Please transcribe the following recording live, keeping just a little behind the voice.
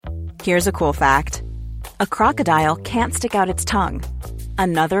Here's a cool fact. A crocodile can't stick out its tongue.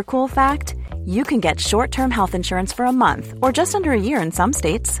 Another cool fact, you can get short-term health insurance for a month or just under a year in some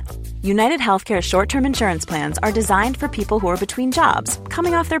states. United Healthcare short-term insurance plans are designed for people who are between jobs,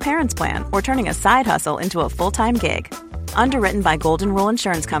 coming off their parents' plan, or turning a side hustle into a full-time gig. Underwritten by Golden Rule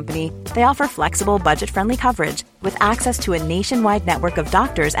Insurance Company, they offer flexible, budget-friendly coverage with access to a nationwide network of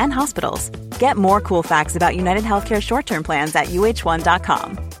doctors and hospitals. Get more cool facts about United Healthcare short-term plans at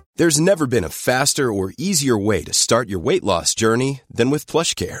uh1.com. There's never been a faster or easier way to start your weight loss journey than with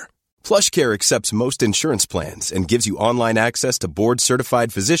PlushCare. PlushCare accepts most insurance plans and gives you online access to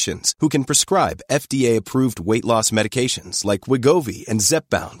board-certified physicians who can prescribe FDA-approved weight loss medications like Wegovy and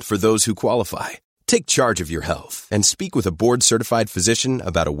Zepbound for those who qualify. Take charge of your health and speak with a board-certified physician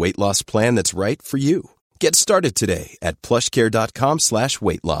about a weight loss plan that's right for you. Get started today at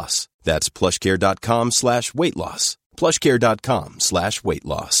plushcare.com/weight loss. That's plushcare.com/weight loss. plushcare.com/weight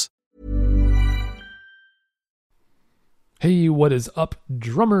loss. Hey, what is up,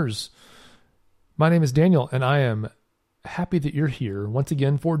 drummers? My name is Daniel, and I am happy that you're here once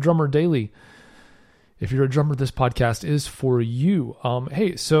again for Drummer Daily. If you're a drummer, this podcast is for you.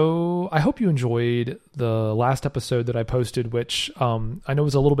 Hey, so I hope you enjoyed the last episode that I posted, which I know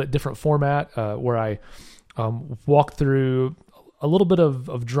was a little bit different format, where I walked through a little bit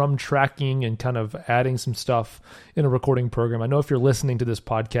of drum tracking and kind of adding some stuff in a recording program. I know if you're listening to this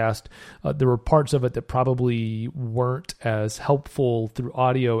podcast, there were parts of it that probably weren't as helpful through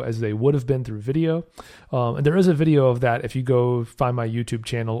audio as they would have been through video. And there is a video of that if you go find my YouTube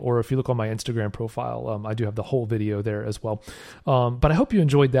channel, or if you look on my Instagram profile, I do have the whole video there as well. But I hope you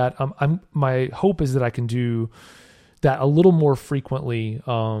enjoyed that. My hope is that I can do that a little more frequently,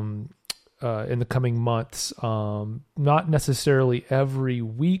 in the coming months, not necessarily every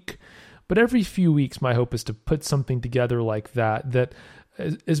week, but every few weeks. My hope is to put something together like that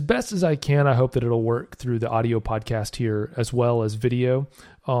as best as I can. I hope that it'll work through the audio podcast here as well as video.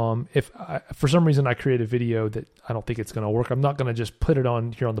 If for some reason I create a video that I don't think it's going to work, I'm not going to just put it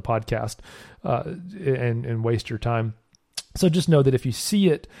on here on the podcast and waste your time. So just know that if you see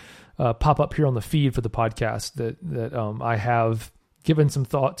it pop up here on the feed for the podcast, that I have given some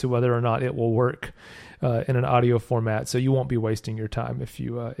thought to whether or not it will work in an audio format, so you won't be wasting your time if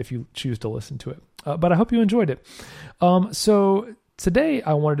you choose to listen to it. But I hope you enjoyed it. So today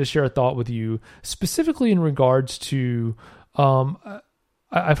I wanted to share a thought with you, specifically in regards to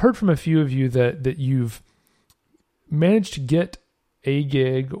I've heard from a few of you that you've managed to get a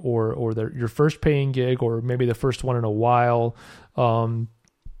gig or your first paying gig, or maybe the first one in a while.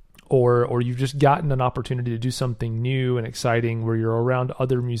 Or you've just gotten an opportunity to do something new and exciting where you're around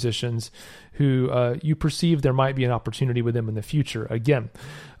other musicians who you perceive there might be an opportunity with them in the future. Again,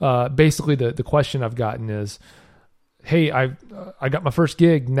 basically the question I've gotten is, hey, I got my first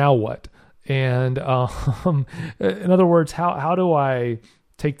gig, now what? And in other words, how do I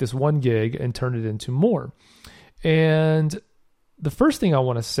take this one gig and turn it into more? And the first thing I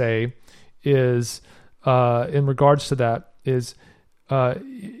want to say is, in regards to that, is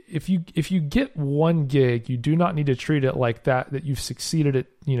if you get one gig, you do not need to treat it like that you've succeeded at,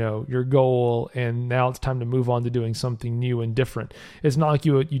 your goal, and now it's time to move on to doing something new and different. It's not like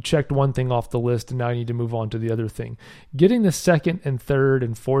you checked one thing off the list and now you need to move on to the other thing. Getting the second and third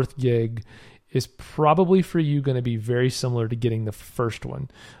and fourth gig is probably for you going to be very similar to getting the first one.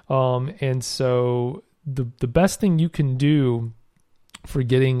 And so the best thing you can do for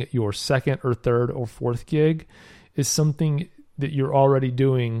getting your second or third or fourth gig is something that you're already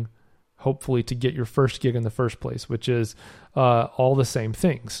doing, hopefully, to get your first gig in the first place, which is all the same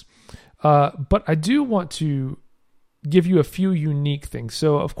things. But I do want to give you a few unique things.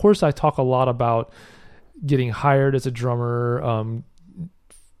 So, of course, I talk a lot about getting hired as a drummer,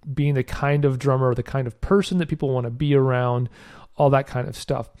 being the kind of drummer, the kind of person that people want to be around, all that kind of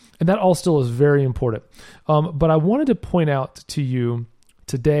stuff. And that all still is very important. But I wanted to point out to you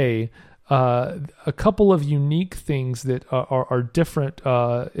today a couple of unique things that are different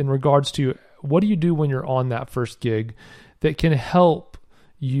in regards to what do you do when you're on that first gig that can help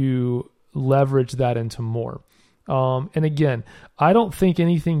you leverage that into more. And again, I don't think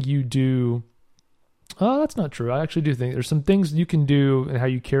anything you do, that's not true. I actually do think there's some things you can do and how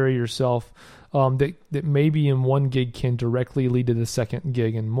you carry yourself that maybe in one gig can directly lead to the second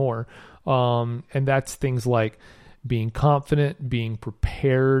gig and more. And that's things like being confident, being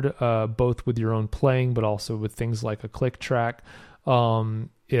prepared, both with your own playing, but also with things like a click track.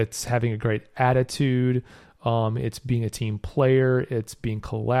 It's having a great attitude. It's being a team player. It's being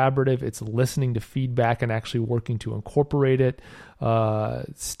collaborative. It's listening to feedback and actually working to incorporate it.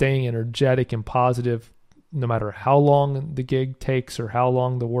 Staying energetic and positive. no matter how long the gig takes or how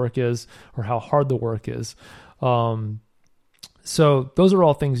long the work is or how hard the work is. So those are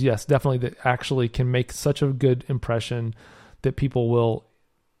all things, yes, definitely, that actually can make such a good impression that people will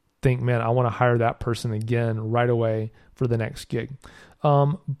think, man, I want to hire that person again right away for the next gig.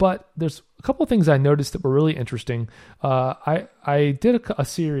 But there's a couple of things I noticed that were really interesting. I did a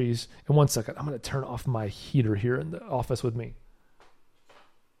series. In 1 second, I'm going to turn off my heater here in the office with me.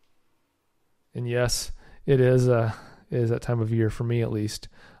 And yes, it is that time of year for me, at least,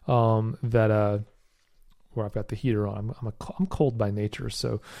 where I've got the heater on. I'm cold by nature,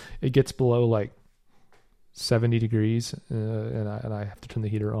 so it gets below like 70 degrees, and I have to turn the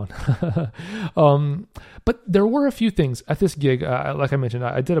heater on. But there were a few things at this gig. Like I mentioned,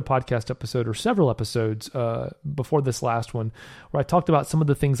 I did a podcast episode or several episodes before this last one where I talked about some of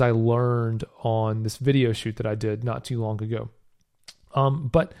the things I learned on this video shoot that I did not too long ago.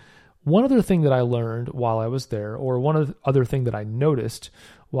 But one other thing that I learned while I was there, or one other thing that I noticed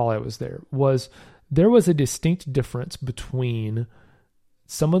while I was there, was there was a distinct difference between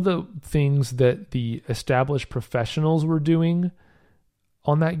some of the things that the established professionals were doing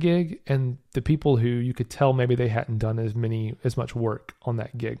on that gig and the people who you could tell maybe they hadn't done as much work on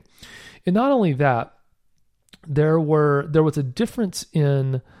that gig. And not only that, there was a difference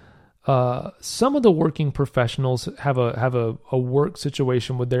in some of the working professionals have a work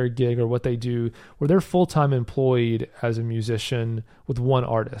situation with their gig or what they do where they're full-time employed as a musician with one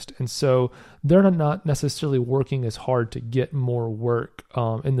artist. And so they're not necessarily working as hard to get more work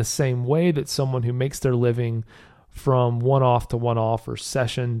in the same way that someone who makes their living from one-off to one-off or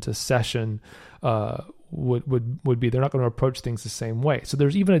session to session would be. They're not going to approach things the same way. So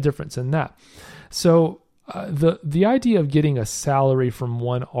there's even a difference in that. So the idea of getting a salary from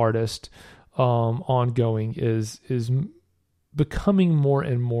one artist ongoing is becoming more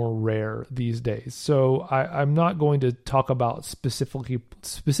and more rare these days. So I'm not going to talk about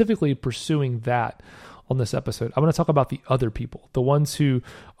specifically pursuing that on this episode. I'm going to talk about the other people, the ones who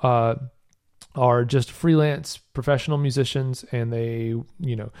are just freelance professional musicians, and they,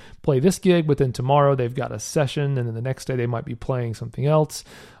 play this gig, but then tomorrow they've got a session, and then the next day they might be playing something else.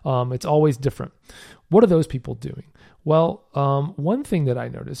 It's always different. What are those people doing? Well, one thing that I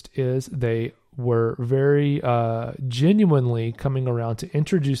noticed is they were very genuinely coming around to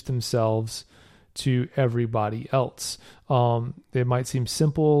introduce themselves to everybody else. They might seem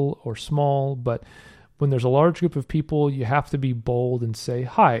simple or small, but when there's a large group of people, you have to be bold and say,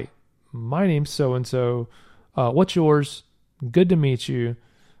 "Hi, my name's so-and-so. What's yours? Good to meet you.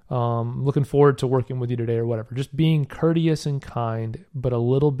 Looking forward to working with you today," or whatever. Just being courteous and kind, but a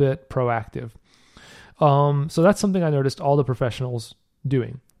little bit proactive. So that's something I noticed all the professionals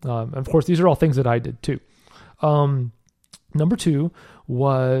doing. And of course, these are all things that I did too. Number two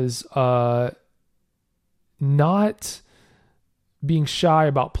was not being shy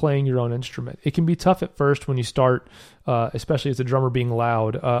about playing your own instrument. It can be tough at first when you start, especially as a drummer, being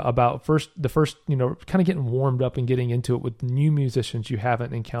loud about the first, kind of getting warmed up and getting into it with new musicians you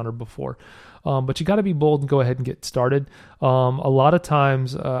haven't encountered before. But you got to be bold and go ahead and get started. A lot of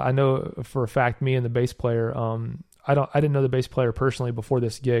times, I know for a fact, me and the bass player, I didn't know the bass player personally before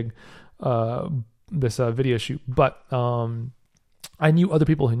this gig, this video shoot, but I knew other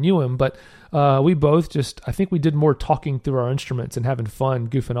people who knew him, but we both I think we did more talking through our instruments and having fun,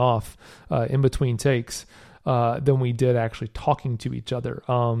 goofing off in between takes than we did actually talking to each other.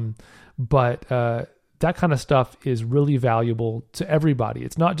 But that kind of stuff is really valuable to everybody.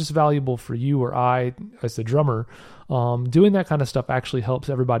 It's not just valuable for you or I as the drummer. Doing that kind of stuff actually helps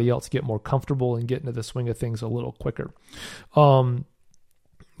everybody else get more comfortable and get into the swing of things a little quicker. I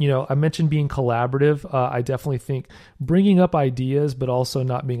mentioned being collaborative. I definitely think bringing up ideas, but also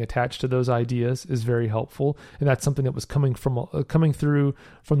not being attached to those ideas is very helpful. And that's something that was coming through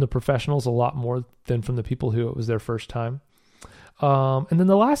from the professionals a lot more than from the people who it was their first time. And then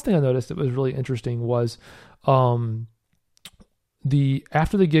the last thing I noticed that was really interesting was after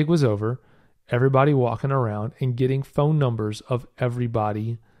the gig was over, everybody walking around and getting phone numbers of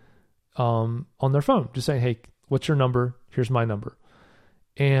everybody on their phone, just saying, "Hey, what's your number? Here's my number."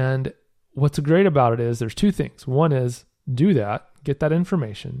 And what's great about it is there's two things. One is do that, get that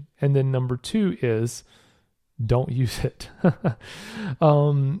information. And then number two is don't use it.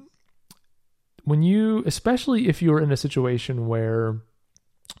 Especially if you're in a situation where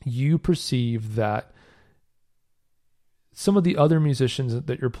you perceive that some of the other musicians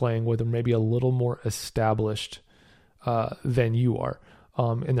that you're playing with are maybe a little more established than you are.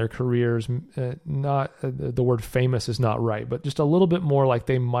 in their careers. Not the word famous is not right, but just a little bit more like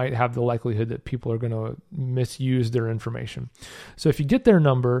they might have the likelihood that people are going to misuse their information. So if you get their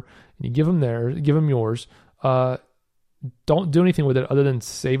number and you give them yours, don't do anything with it other than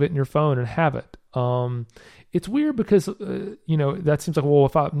save it in your phone and have it. It's weird because, that seems like, well,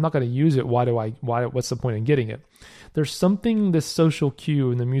 if I'm not going to use it, what's the point in getting it? There's something, this social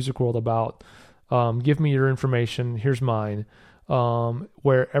cue in the music world about, give me your information, here's mine,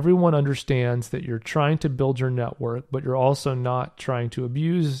 where everyone understands that you're trying to build your network, but you're also not trying to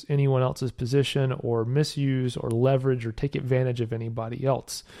abuse anyone else's position or misuse or leverage or take advantage of anybody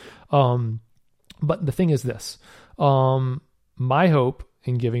else. But the thing is this, my hope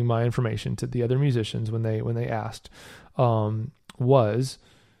in giving my information to the other musicians when they asked, was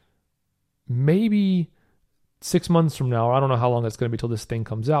maybe 6 months from now, or I don't know how long it's going to be till this thing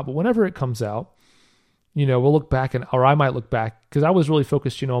comes out, but whenever it comes out, we'll look back or I might look back, because I was really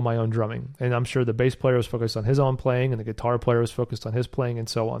focused, on my own drumming. And I'm sure the bass player was focused on his own playing and the guitar player was focused on his playing and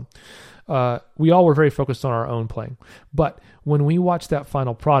so on. We all were very focused on our own playing. But when we watch that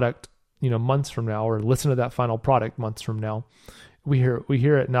final product, months from now, or listen to that final product months from now, we hear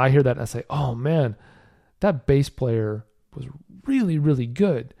it, and I hear that and I say, oh man, that bass player was really, really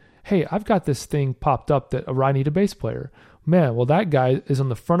good. Hey, I've got this thing popped up that I need a bass player. Man, well, that guy is on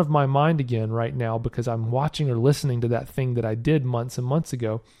the front of my mind again right now because I'm watching or listening to that thing that I did months and months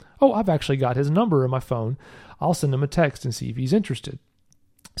ago. Oh, I've actually got his number in my phone. I'll send him a text and see if he's interested.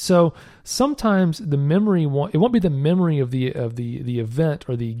 So sometimes the memory it won't be the memory of the event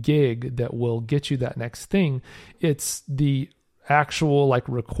or the gig that will get you that next thing. It's the actual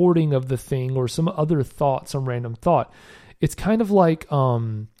recording of the thing or some other thought, some random thought. It's kind of like,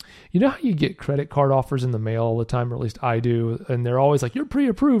 how you get credit card offers in the mail all the time, or at least I do, and they're always like, you're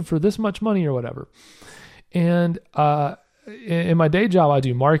pre-approved for this much money or whatever. And in my day job, I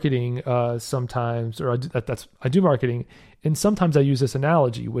do marketing sometimes, or I do marketing, and sometimes I use this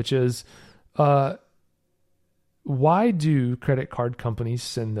analogy, which is, why do credit card companies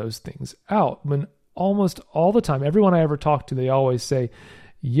send those things out? When almost all the time, everyone I ever talk to, they always say,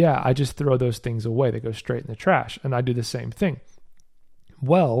 yeah, I just throw those things away. They go straight in the trash. And I do the same thing.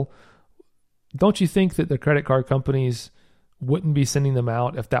 Well, don't you think that the credit card companies wouldn't be sending them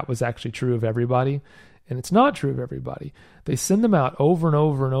out if that was actually true of everybody? And it's not true of everybody. They send them out over and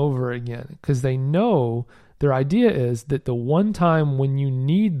over and over again because they know their idea is that the one time when you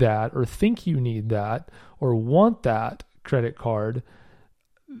need that or think you need that or want that credit card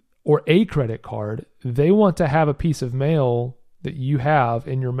or a credit card, they want to have a piece of mail that you have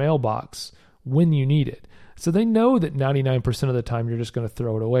in your mailbox when you need it. So they know that 99% of the time you're just going to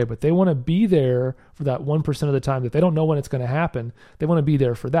throw it away, but they want to be there for that 1% of the time that they don't know when it's going to happen. They want to be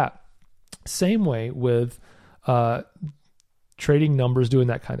there for that. Same way with trading numbers, doing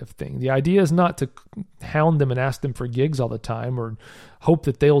that kind of thing. The idea is not to hound them and ask them for gigs all the time or hope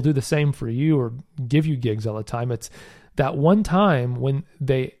that they'll do the same for you or give you gigs all the time. It's that one time when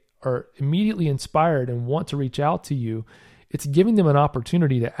they are immediately inspired and want to reach out to you. It's giving them an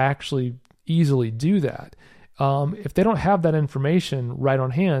opportunity to actually easily do that. If they don't have that information right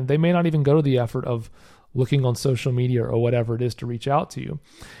on hand, they may not even go to the effort of looking on social media or whatever it is to reach out to you.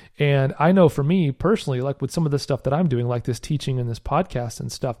 And I know for me personally, like with some of the stuff that I'm doing, like this teaching and this podcast and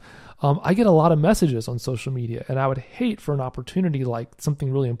stuff, I get a lot of messages on social media, and I would hate for an opportunity like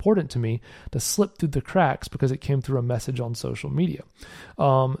something really important to me to slip through the cracks because it came through a message on social media.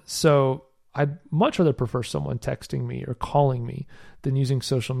 So I'd much rather prefer someone texting me or calling me than using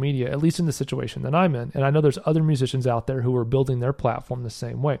social media, at least in the situation that I'm in. And I know there's other musicians out there who are building their platform the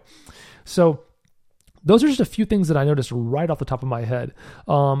same way. So those are just a few things that I noticed right off the top of my head.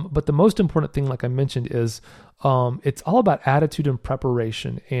 But the most important thing, like I mentioned, is it's all about attitude and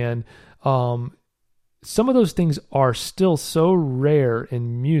preparation. And some of those things are still so rare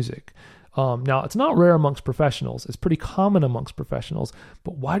in music. Now, it's not rare amongst professionals. It's pretty common amongst professionals.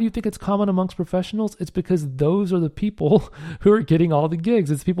 But why do you think it's common amongst professionals? It's because those are the people who are getting all the gigs.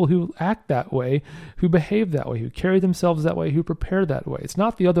 It's people who act that way, who behave that way, who carry themselves that way, who prepare that way. It's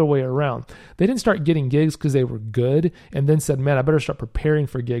not the other way around. They didn't start getting gigs because they were good and then said, man, I better start preparing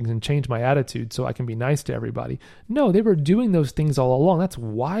for gigs and change my attitude so I can be nice to everybody. No, they were doing those things all along. That's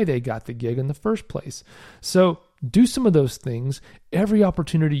why they got the gig in the first place. So do some of those things every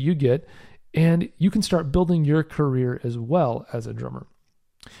opportunity you get, and you can start building your career as well as a drummer.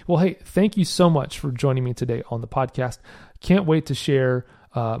 Well, hey, thank you so much for joining me today on the podcast. Can't wait to share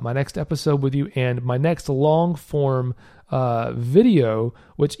my next episode with you and my next long form video,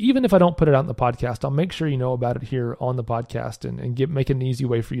 which even if I don't put it out in the podcast, I'll make sure you know about it here on the podcast and make it an easy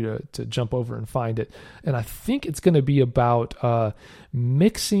way for you to jump over and find it. And I think it's going to be about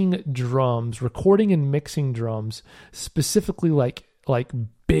mixing drums, recording and mixing drums, specifically like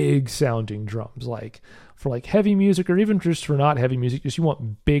big sounding drums, like for like heavy music, or even just for not heavy music, just you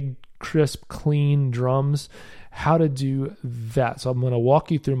want big, crisp, clean drums, how to do that. So I'm going to walk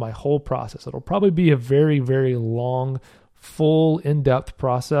you through my whole process. It'll probably be a very, very long, full, in-depth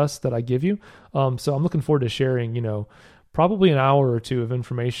process that I give you. So I'm looking forward to sharing, probably an hour or two of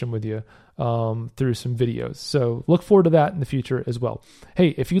information with you through some videos. So look forward to that in the future as well. Hey,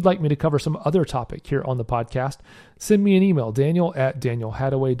 if you'd like me to cover some other topic here on the podcast, send me an email,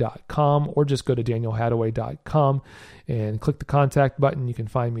 daniel@danielhadaway.com, or just go to danielhadaway.com and click the contact button. You can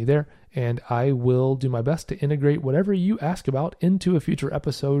find me there, and I will do my best to integrate whatever you ask about into a future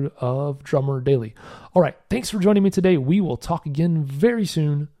episode of Drummer Daily. All right, thanks for joining me today. We will talk again very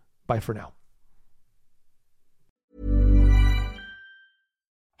soon. Bye for now.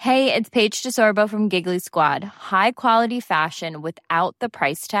 Hey, it's Paige DeSorbo from Giggly Squad. High quality fashion without the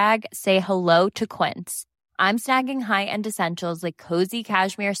price tag. Say hello to Quince. I'm snagging high-end essentials like cozy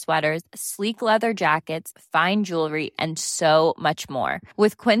cashmere sweaters, sleek leather jackets, fine jewelry, and so much more.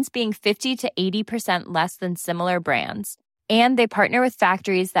 With Quince being 50 to 80% less than similar brands. And they partner with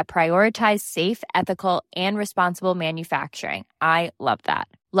factories that prioritize safe, ethical, and responsible manufacturing. I love that.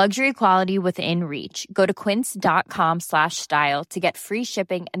 Luxury quality within reach. Go to quince.com/style to get free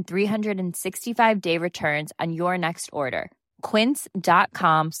shipping and 365-day returns on your next order.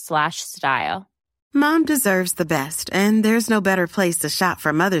 Quince.com/style. Mom deserves the best, and there's no better place to shop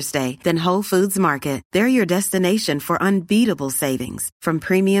for Mother's Day than Whole Foods Market. They're your destination for unbeatable savings, from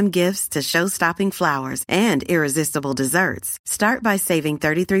premium gifts to show-stopping flowers and irresistible desserts. Start by saving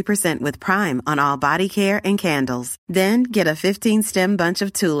 33% with Prime on all body care and candles. Then get a 15-stem bunch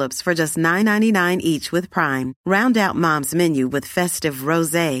of tulips for just $9.99 each with Prime. Round out Mom's menu with festive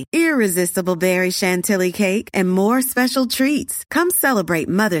rosé, irresistible berry chantilly cake, and more special treats. Come celebrate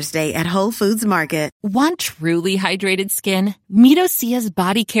Mother's Day at Whole Foods Market. Want truly hydrated skin? Meet Osea's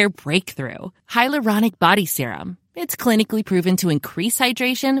Body Care Breakthrough Hyaluronic Body Serum. It's clinically proven to increase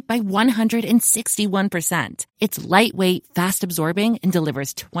hydration by 161%. It's lightweight, fast-absorbing, and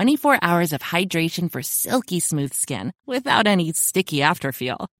delivers 24 hours of hydration for silky smooth skin without any sticky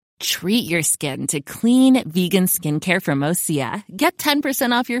afterfeel. Treat your skin to clean, vegan skincare from Osea. Get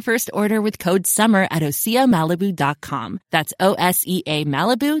 10% off your first order with code SUMMER at OseaMalibu.com. That's OSEA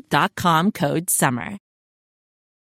Malibu.com, code SUMMER.